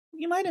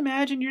you might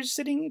imagine you're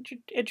sitting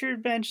at your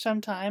bench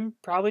sometime,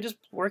 probably just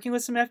working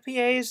with some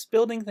FPAs,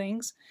 building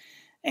things,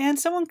 and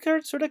someone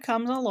sort of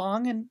comes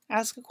along and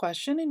asks a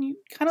question, and you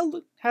kind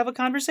of have a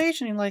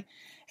conversation. You're like,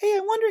 hey,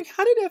 I'm wondering,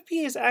 how did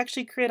FPAs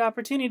actually create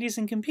opportunities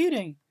in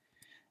computing?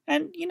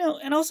 And,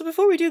 and also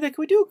before we do that,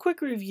 can we do a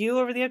quick review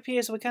over the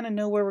FPA so we kind of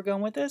know where we're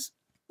going with this?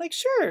 Like,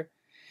 sure,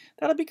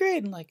 that'll be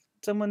great. And like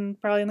someone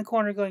probably in the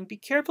corner going, be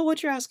careful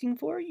what you're asking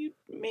for. You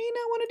may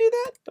not want to do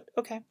that, but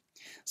okay.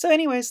 So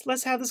anyways,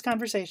 let's have this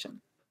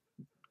conversation.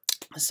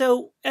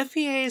 So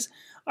FPAs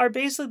are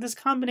basically this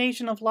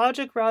combination of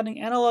logic routing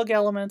analog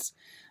elements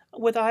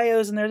with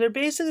IOs in there. They're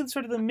basically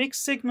sort of the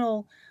mixed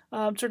signal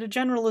sort of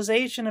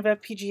generalization of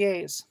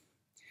FPGAs.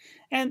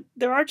 And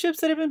there are chips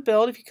that have been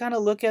built. If you kind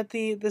of look at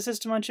the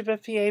system on chip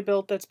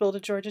FPA that's built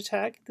at Georgia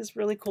Tech, this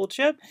really cool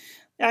chip,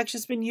 actually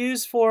has been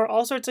used for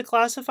all sorts of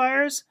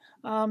classifiers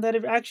that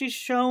have actually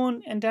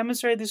shown and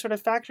demonstrated this sort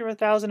of factor of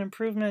 1,000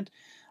 improvement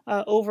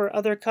over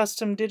other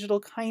custom digital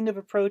kind of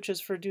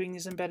approaches for doing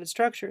these embedded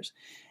structures.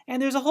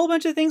 And there's a whole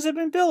bunch of things that have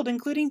been built,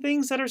 including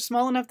things that are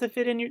small enough to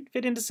fit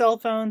into cell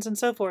phones and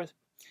so forth.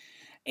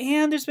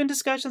 And there's been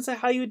discussions of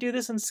how you would do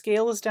this and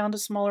scale this down to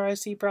smaller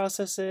IC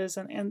processes.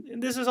 And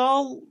this is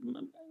all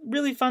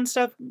really fun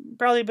stuff,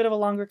 probably a bit of a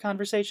longer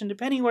conversation,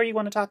 depending where you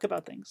want to talk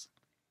about things.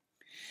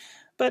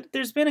 But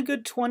there's been a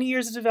good 20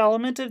 years of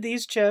development of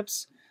these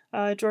chips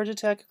at Georgia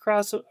Tech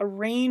across a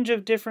range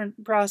of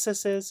different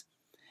processes.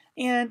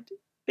 And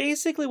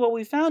basically what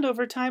we found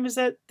over time is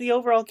that the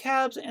overall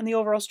cabs and the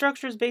overall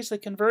structures basically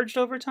converged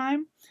over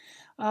time,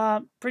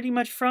 pretty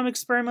much from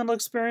experimental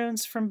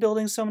experience from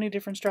building so many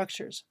different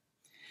structures.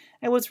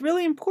 And what's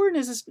really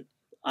important is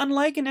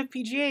unlike an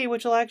FPGA,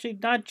 which will actually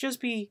not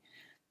just be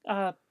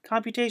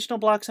computational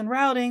blocks and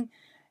routing,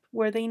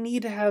 where they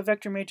need to have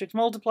vector matrix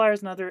multipliers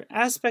and other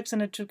aspects in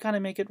it to kind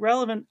of make it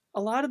relevant,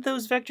 a lot of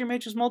those vector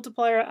matrix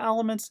multiplier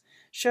elements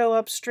show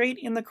up straight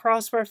in the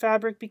crossbar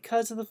fabric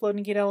because of the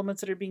floating gate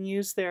elements that are being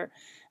used there.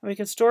 And we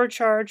can store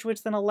charge,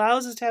 which then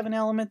allows us to have an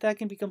element that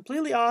can be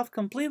completely off,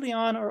 completely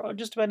on, or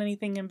just about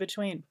anything in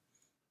between.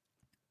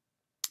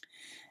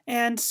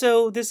 And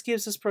so this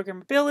gives us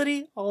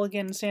programmability, all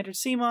again in standard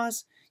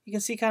CMOS. You can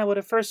see kind of what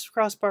a first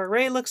crossbar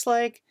array looks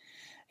like.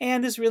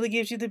 And this really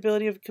gives you the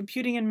ability of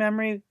computing in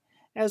memory,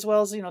 as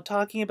well as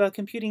talking about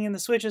computing in the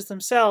switches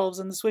themselves,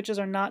 and the switches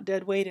are not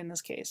dead weight in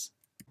this case.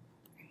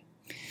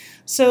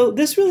 So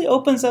this really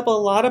opens up a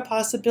lot of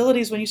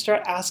possibilities when you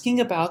start asking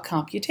about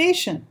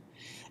computation.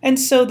 And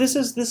so this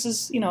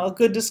is a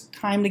good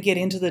time to get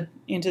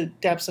into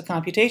depths of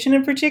computation,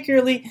 and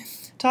particularly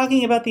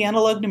talking about the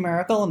analog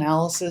numerical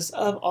analysis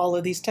of all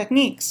of these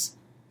techniques.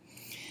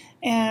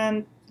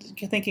 And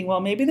you're thinking,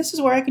 well, maybe this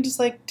is where I can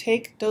just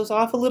take those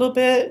off a little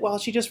bit while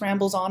she just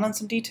rambles on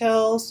some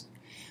details.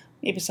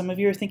 Maybe some of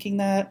you are thinking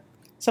that.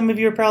 Some of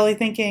you are probably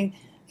thinking,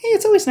 hey,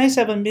 it's always nice to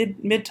have a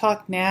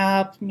mid-talk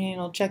nap,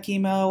 check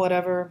email,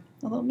 whatever.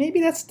 Although maybe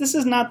this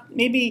is not,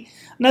 maybe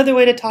another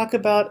way to talk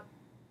about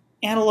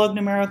analog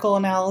numerical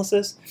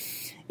analysis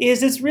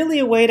is it's really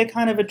a way to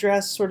kind of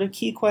address sort of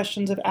key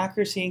questions of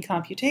accuracy and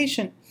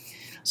computation.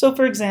 So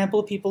for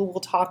example, people will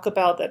talk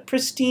about that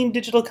pristine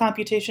digital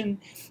computation,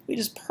 which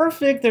is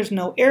perfect, there's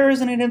no errors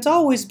in it, and it's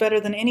always better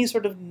than any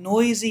sort of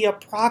noisy,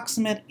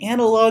 approximate,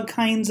 analog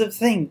kinds of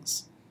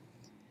things.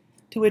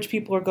 To which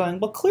people are going,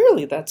 well,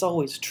 clearly that's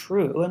always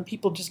true, and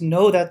people just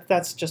know that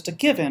that's just a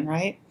given,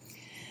 right?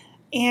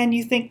 And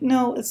you think,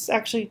 no, it's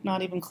actually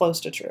not even close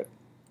to true.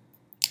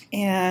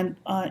 And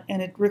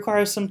it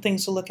requires some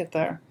things to look at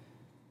there.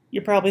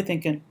 You're probably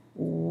thinking,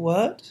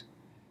 what?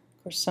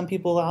 Of course, some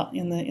people out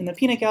in the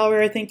peanut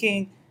gallery are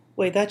thinking,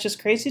 wait, that's just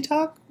crazy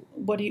talk?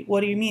 What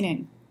are you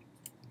meaning?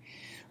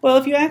 Well,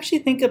 if you actually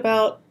think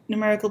about the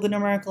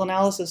numerical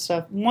analysis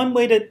stuff, one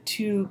way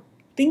to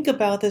think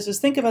about this is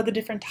think about the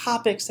different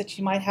topics that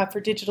you might have for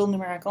digital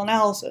numerical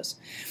analysis.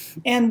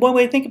 And one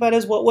way to think about it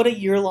is what a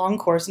year-long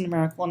course in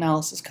numerical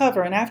analysis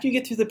cover. And after you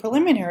get through the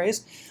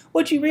preliminaries,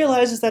 what you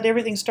realize is that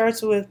everything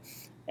starts with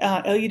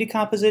LU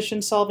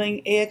decomposition,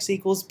 solving AX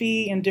equals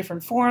B in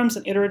different forms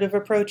and iterative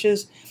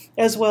approaches,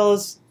 as well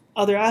as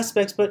other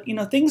aspects. But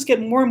things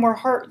get more and more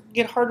harder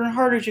and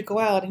harder as you go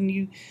out, and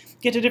you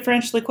get to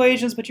differential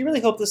equations. But you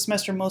really hope the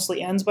semester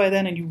mostly ends by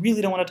then, and you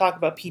really don't want to talk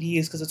about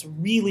PDEs because it's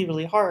really,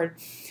 really hard.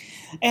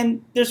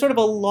 And there's sort of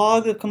a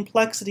log of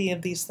complexity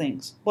of these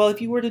things. Well, if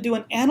you were to do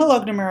an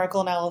analog numerical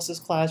analysis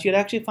class, you'd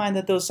actually find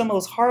that some of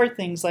those hard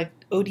things like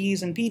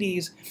ODEs and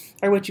PDEs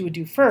are what you would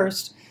do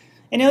first.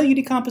 And LU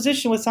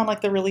decomposition would sound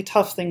like the really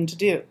tough thing to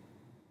do.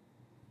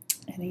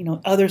 And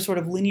other sort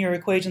of linear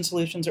equation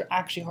solutions are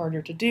actually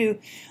harder to do.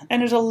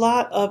 And there's a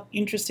lot of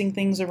interesting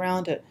things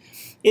around it.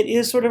 It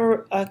is sort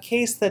of a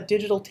case that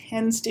digital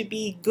tends to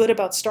be good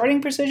about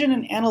starting precision,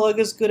 and analog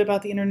is good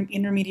about the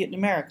intermediate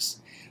numerics.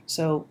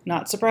 So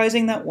not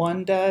surprising that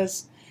one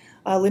does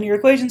linear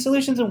equation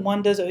solutions and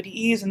one does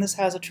ODEs, and this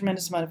has a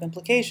tremendous amount of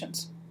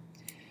implications.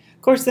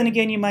 Of course, then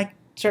again, you might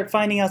start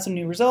finding out some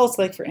new results,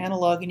 like for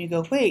analog, and you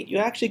go, wait, you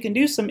actually can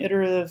do some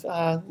iterative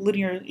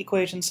linear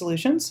equation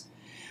solutions.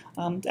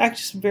 Actually,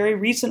 some very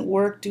recent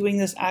work doing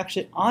this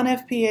actually on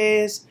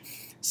FPAs,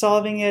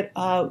 solving it,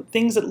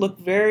 things that look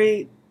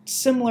very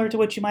similar to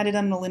what you might have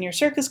done in a linear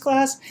circuits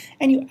class,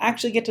 and you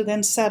actually get to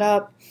then set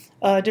up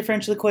a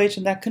differential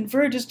equation that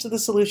converges to the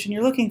solution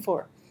you're looking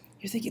for.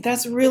 You're thinking,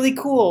 that's really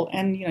cool,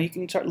 and you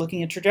can start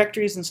looking at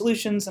trajectories and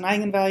solutions and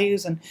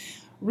eigenvalues and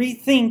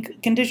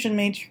rethink condition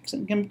matrix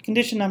and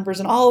condition numbers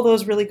and all of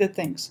those really good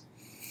things.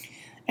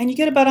 And you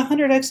get about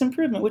 100x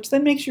improvement, which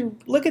then makes you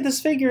look at this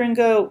figure and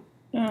go,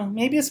 oh,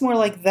 maybe it's more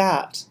like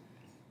that.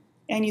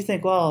 And you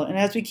think, well, and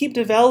as we keep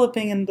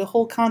developing and the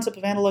whole concept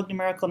of analog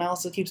numerical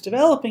analysis keeps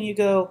developing, you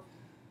go,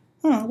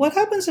 huh, what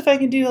happens if I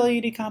can do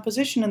LU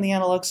decomposition in the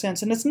analog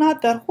sense and it's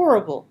not that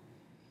horrible?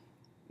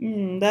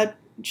 That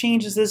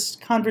changes this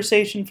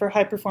conversation for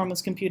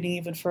high-performance computing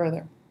even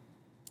further.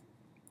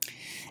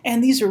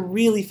 And these are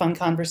really fun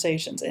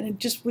conversations, and it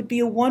just would be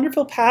a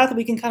wonderful path.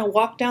 We can kind of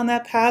walk down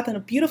that path in a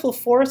beautiful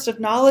forest of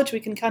knowledge.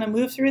 We can kind of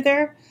move through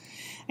there,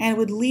 and it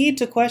would lead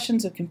to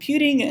questions of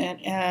computing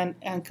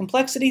and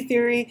complexity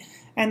theory,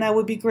 and that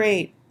would be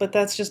great. But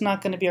that's just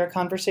not going to be our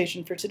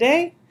conversation for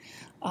today.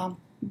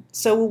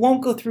 So we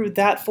won't go through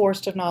that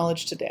forest of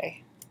knowledge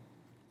today.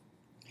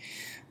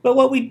 But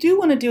what we do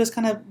want to do is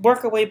kind of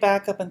work our way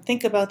back up and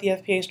think about the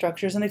FPA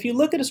structures. And if you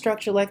look at a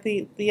structure like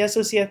the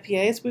SOC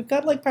FPAs, we've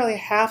got like probably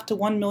 0.5 to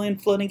 1 million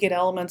floating gate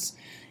elements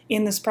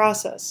in this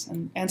process.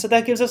 And so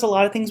that gives us a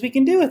lot of things we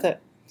can do with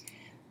it.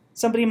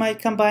 Somebody might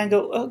come by and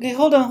go, okay,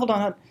 hold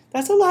on.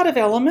 That's a lot of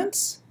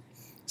elements.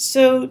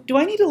 So do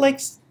I need to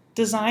like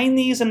design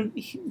these and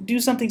do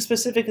something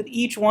specific with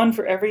each one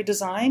for every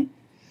design?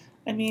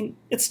 I mean,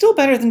 it's still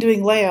better than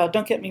doing layout,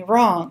 don't get me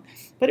wrong,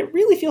 but it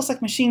really feels like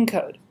machine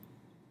code.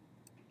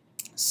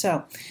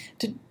 So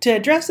to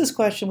address this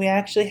question, we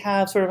actually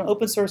have sort of an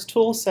open source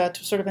tool set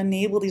to sort of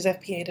enable these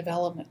FPA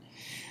development.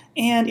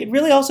 And it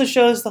really also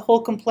shows the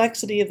whole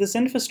complexity of this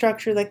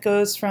infrastructure that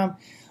goes from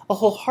a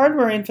whole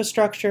hardware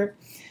infrastructure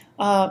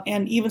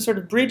and even sort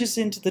of bridges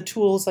into the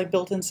tools like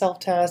built-in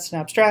self-test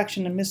and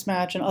abstraction and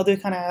mismatch and other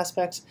kind of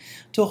aspects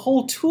to a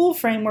whole tool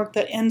framework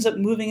that ends up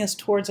moving us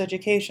towards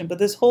education. But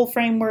this whole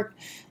framework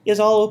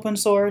is all open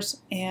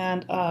source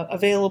and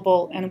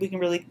available, and we can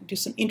really do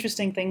some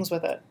interesting things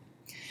with it.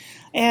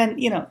 And,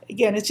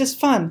 again, it's just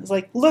fun. It's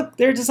like, look,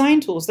 there are design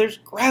tools. There's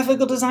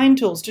graphical design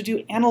tools to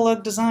do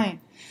analog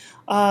design.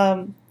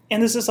 And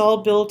this is all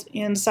built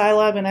in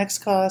Scilab and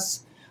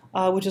XCOS,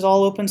 which is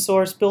all open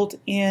source, built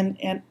in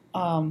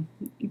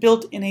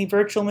a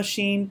virtual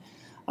machine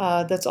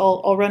that's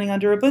all running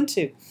under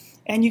Ubuntu.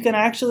 And you can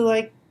actually,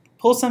 like,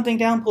 pull something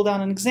down, pull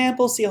down an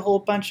example, see a whole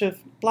bunch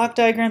of block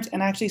diagrams,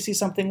 and actually see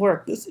something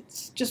work.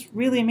 It's just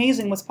really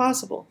amazing what's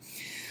possible.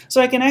 So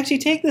I can actually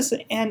take this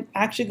and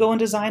actually go and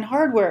design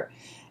hardware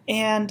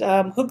and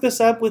hook this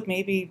up with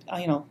maybe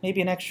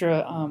an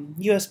extra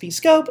USB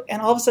scope,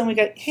 and all of a sudden we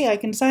got, hey, I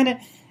can design it,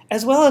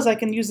 as well as I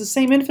can use the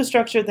same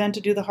infrastructure then to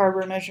do the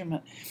hardware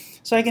measurement.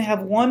 So I can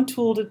have one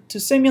tool to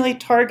simulate,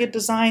 target,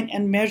 design,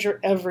 and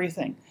measure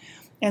everything.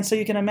 And so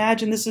you can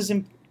imagine this is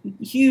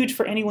huge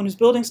for anyone who's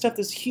building stuff.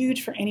 This is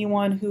huge for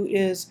anyone who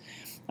is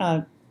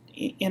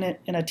in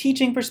a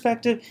teaching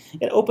perspective.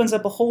 It opens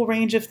up a whole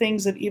range of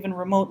things of even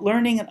remote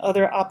learning and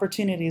other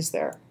opportunities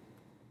there.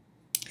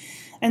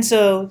 And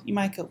so you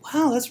might go,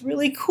 wow, that's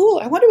really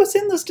cool. I wonder what's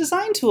in those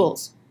design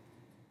tools.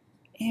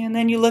 And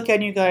then you look at it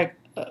and you go,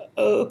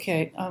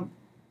 okay,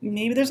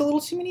 maybe there's a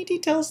little too many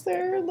details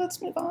there.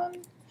 Let's move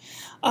on.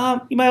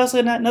 You might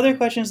also have another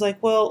question is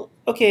like, well,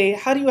 okay,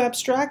 how do you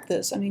abstract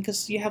this? I mean,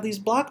 because you have these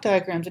block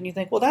diagrams and you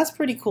think, well, that's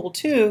pretty cool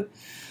too.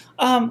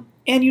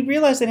 And you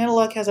realize that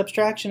analog has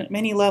abstraction at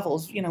many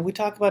levels. We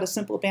talk about a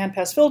simple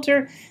bandpass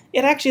filter.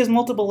 It actually has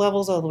multiple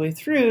levels all the way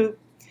through.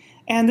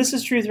 And this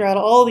is true throughout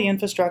all the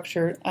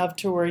infrastructure up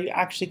to where you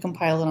actually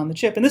compile it on the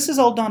chip. And this is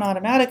all done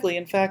automatically.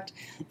 In fact,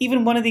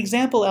 even one of the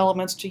example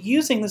elements to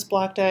using this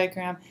block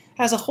diagram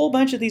has a whole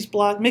bunch of these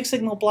mixed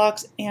signal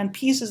blocks and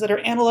pieces that are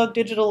analog,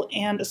 digital,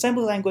 and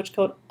assembly language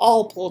code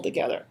all pulled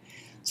together.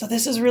 So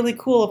this is really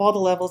cool of all the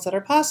levels that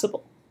are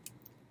possible.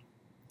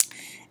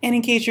 And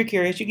in case you're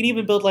curious, you can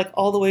even build like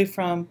all the way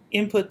from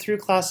input through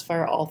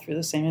classifier all through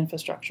the same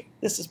infrastructure.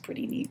 This is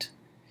pretty neat.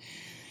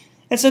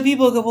 And so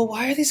people go, well,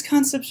 why are these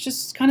concepts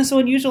just kind of so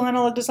unusual in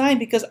analog design?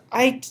 Because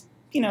I,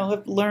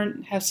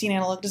 have seen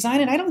analog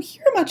design and I don't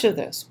hear much of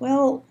this.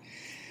 Well,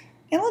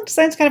 analog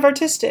design is kind of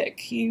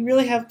artistic. You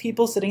really have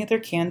people sitting at their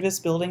canvas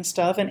building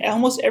stuff, and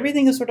almost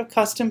everything is sort of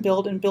custom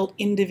built and built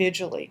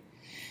individually.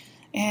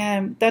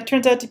 And that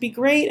turns out to be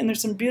great, and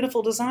there's some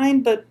beautiful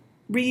design, but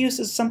reuse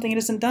is something that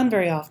isn't done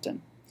very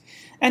often.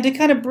 And to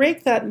kind of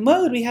break that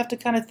mode, we have to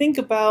kind of think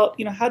about,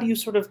 how do you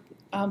sort of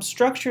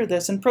structure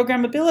this? And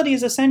programmability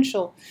is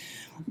essential.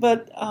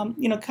 But,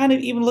 kind of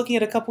even looking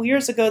at a couple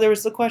years ago, there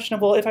was the question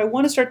of, well, if I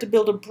want to start to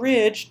build a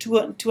bridge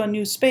to a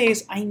new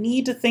space, I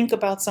need to think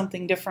about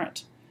something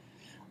different.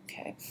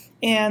 Okay.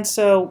 And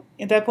so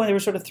at that point, there were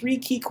sort of 3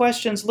 key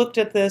questions looked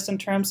at this in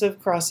terms of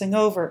crossing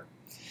over.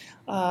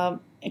 And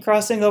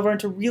crossing over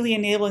into really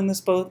enabling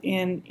this both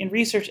in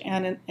research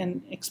and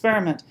in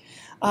experiment.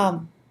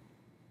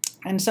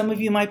 And some of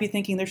you might be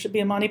thinking there should be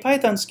a Monty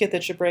Python skit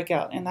that should break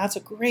out, and that's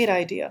a great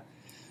idea.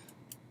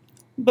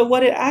 But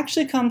what it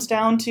actually comes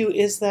down to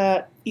is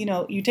that,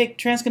 you take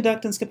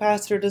transconductance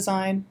capacitor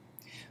design,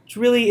 which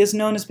really is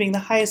known as being the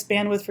highest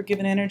bandwidth for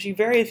given energy,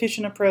 very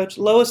efficient approach,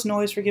 lowest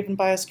noise for given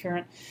bias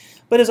current,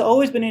 but has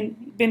always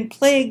been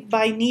plagued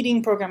by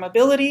needing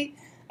programmability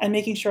and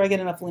making sure I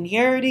get enough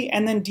linearity,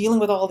 and then dealing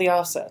with all the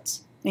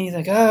offsets. And you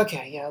think, oh,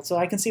 okay, yeah, so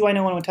I can see why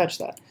no one would touch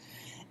that.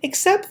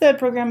 Except that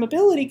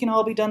programmability can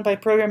all be done by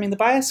programming the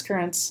bias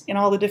currents in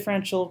all the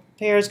differential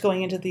pairs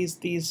going into these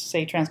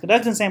say,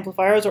 transconductance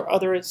amplifiers or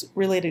other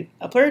related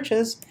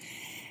approaches.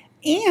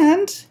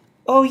 And,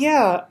 oh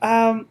yeah,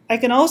 I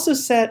can also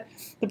set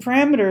the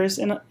parameters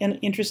in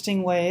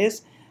interesting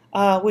ways,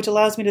 which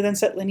allows me to then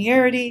set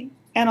linearity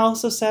and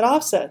also set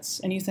offsets.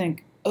 And you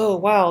think, oh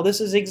wow, this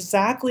is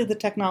exactly the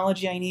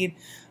technology I need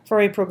for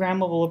a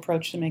programmable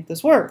approach to make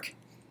this work.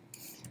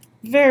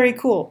 Very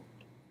cool.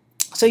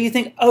 So you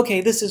think, okay,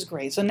 this is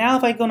great. So now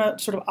if I'm going to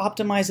sort of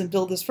optimize and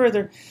build this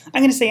further,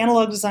 I'm going to say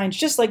analog design is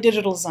just like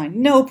digital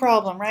design, no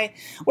problem, right?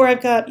 Or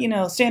I've got,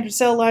 standard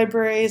cell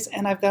libraries,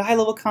 and I've got a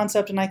high-level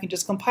concept, and I can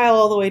just compile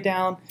all the way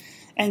down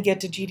and get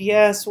to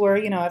GDS, where,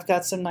 I've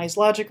got some nice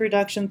logic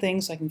reduction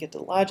things, so I can get to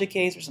the logic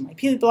case or some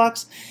IP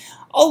blocks.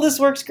 All this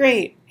works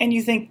great. And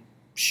you think,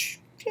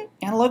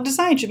 analog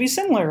design should be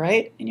similar,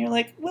 right? And you're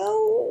like,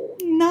 well,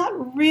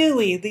 not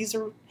really. These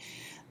are...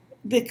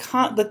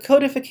 The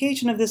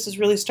codification of this is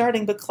really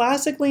starting, but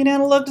classically in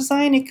analog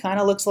design, it kind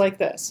of looks like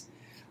this.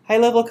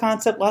 High-level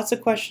concept, lots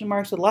of question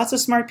marks with lots of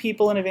smart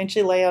people, and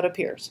eventually layout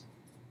appears.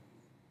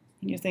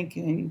 And you're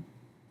thinking,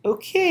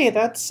 okay,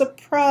 that's a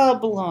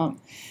problem.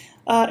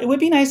 It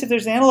would be nice if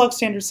there's an analog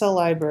standard cell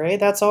library.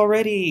 That's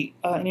already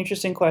an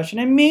interesting question.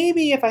 And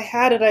maybe if I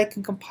had it, I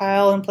can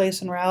compile and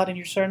place and route, and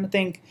you're starting to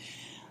think,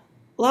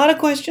 a lot of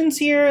questions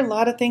here, a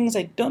lot of things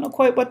I don't know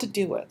quite what to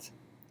do with.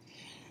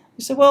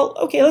 You say, well,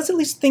 okay, let's at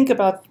least think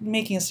about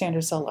making a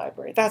standard cell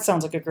library. That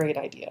sounds like a great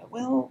idea.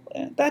 Well,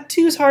 that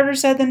too is harder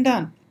said than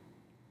done.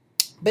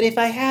 But if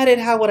I had it,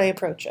 how would I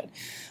approach it?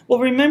 Well,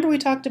 remember we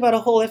talked about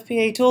a whole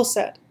FPAA tool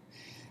set.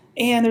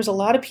 And there's a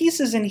lot of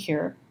pieces in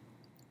here,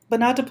 but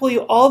not to pull you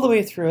all the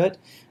way through it,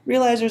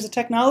 realize there's a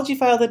technology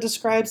file that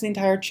describes the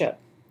entire chip.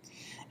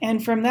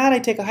 And from that, I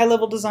take a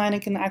high-level design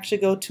and can actually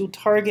go to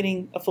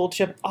targeting a full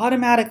chip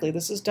automatically.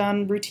 This is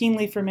done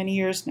routinely for many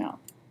years now.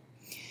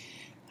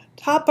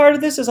 Top part of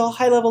this is all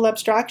high-level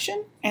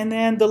abstraction, and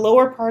then the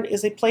lower part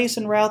is a place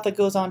and route that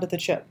goes onto the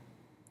chip.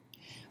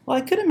 Well,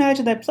 I could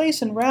imagine that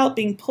place and route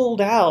being pulled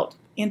out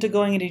into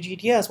going into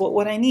GDS. What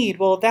would I need?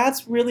 Well,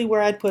 that's really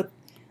where I'd put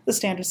the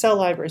standard cell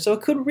library. So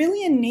it could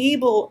really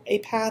enable a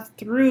path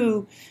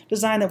through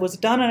design that was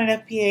done on an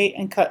FPA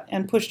and cut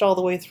and pushed all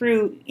the way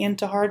through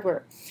into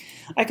hardware.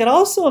 I could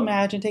also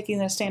imagine taking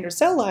that standard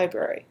cell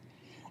library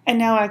and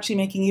now actually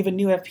making even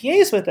new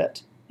FPAs with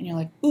it. And you're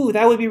like, ooh,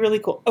 that would be really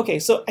cool. Okay,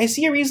 so I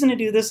see a reason to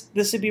do this.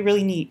 This would be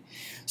really neat.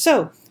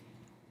 So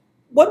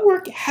what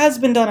work has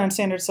been done on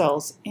standard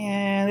cells?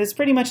 And it's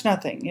pretty much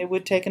nothing. It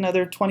would take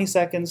another 20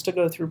 seconds to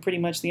go through pretty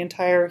much the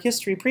entire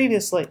history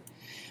previously.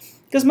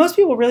 Because most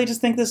people really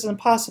just think this is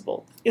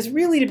impossible. It's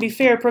really, to be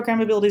fair,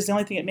 programmability is the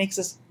only thing that makes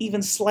this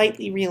even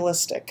slightly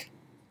realistic.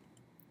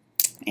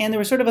 And there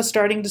was sort of a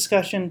starting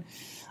discussion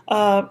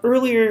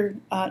earlier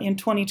in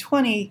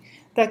 2020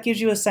 that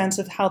gives you a sense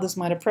of how this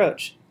might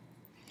approach.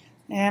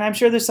 And I'm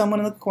sure there's someone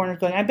in the corner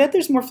going, I bet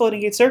there's more floating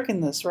gate circuit in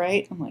this,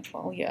 right? I'm like,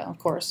 well, yeah, of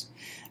course.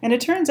 And it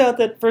turns out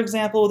that, for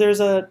example, there's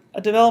a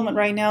development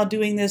right now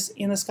doing this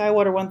in the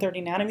Skywater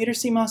 130 nanometer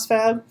CMOS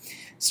fab.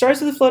 It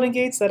starts with the floating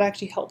gates that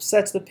actually helps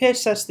sets the pitch,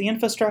 sets the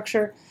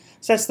infrastructure,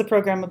 sets the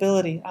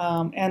programmability.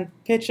 And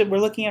pitch that we're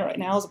looking at right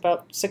now is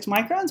about 6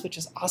 microns, which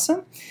is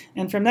awesome.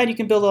 And from that you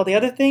can build all the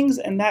other things,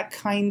 and that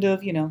kind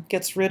of,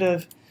 gets rid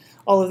of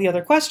all of the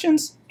other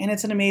questions, and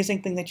it's an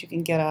amazing thing that you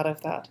can get out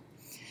of that.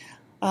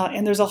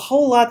 And there's a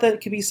whole lot that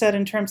could be said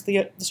in terms of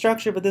the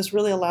structure, but this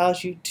really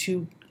allows you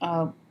to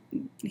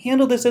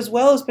handle this as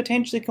well as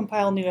potentially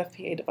compile new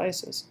FPA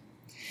devices.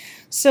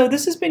 So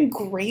this has been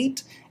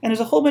great, and there's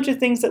a whole bunch of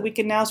things that we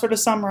can now sort of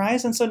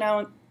summarize. And so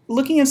now,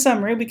 looking in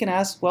summary, we can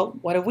ask, well,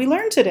 what have we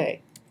learned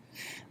today?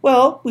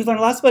 Well, we've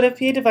learned lots about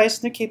FPA devices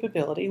and their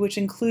capability, which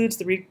includes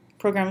the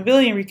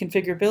reprogrammability and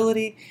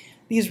reconfigurability.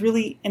 These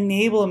really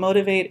enable and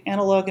motivate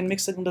analog and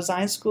mixed signal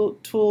design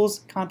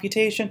tools,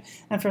 computation,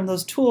 and from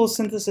those tools,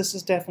 synthesis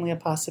is definitely a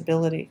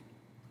possibility.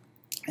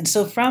 And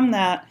so from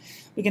that,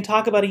 we can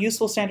talk about a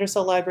useful standard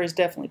cell library is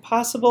definitely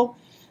possible,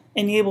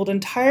 enabled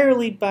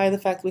entirely by the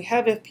fact that we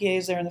have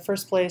FPAs there in the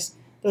first place.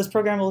 Those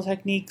programmable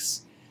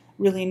techniques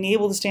really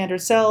enable the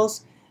standard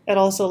cells. It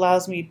also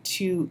allows me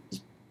to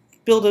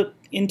build it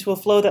into a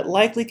flow that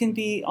likely can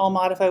be all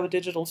modified with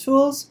digital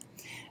tools.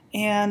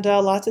 And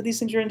lots of these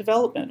things are in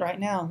development right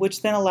now,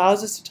 which then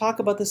allows us to talk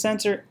about the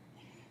sensor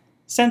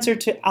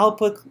to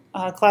output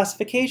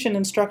classification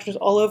and structures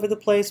all over the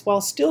place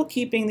while still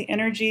keeping the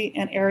energy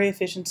and area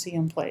efficiency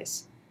in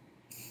place.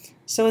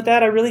 So with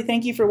that, I really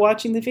thank you for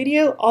watching the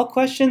video. All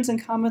questions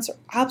and comments are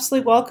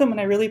absolutely welcome,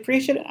 and I really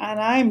appreciate it, and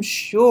I'm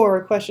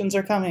sure questions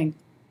are coming.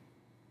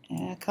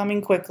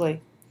 Coming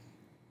quickly.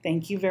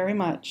 Thank you very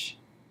much.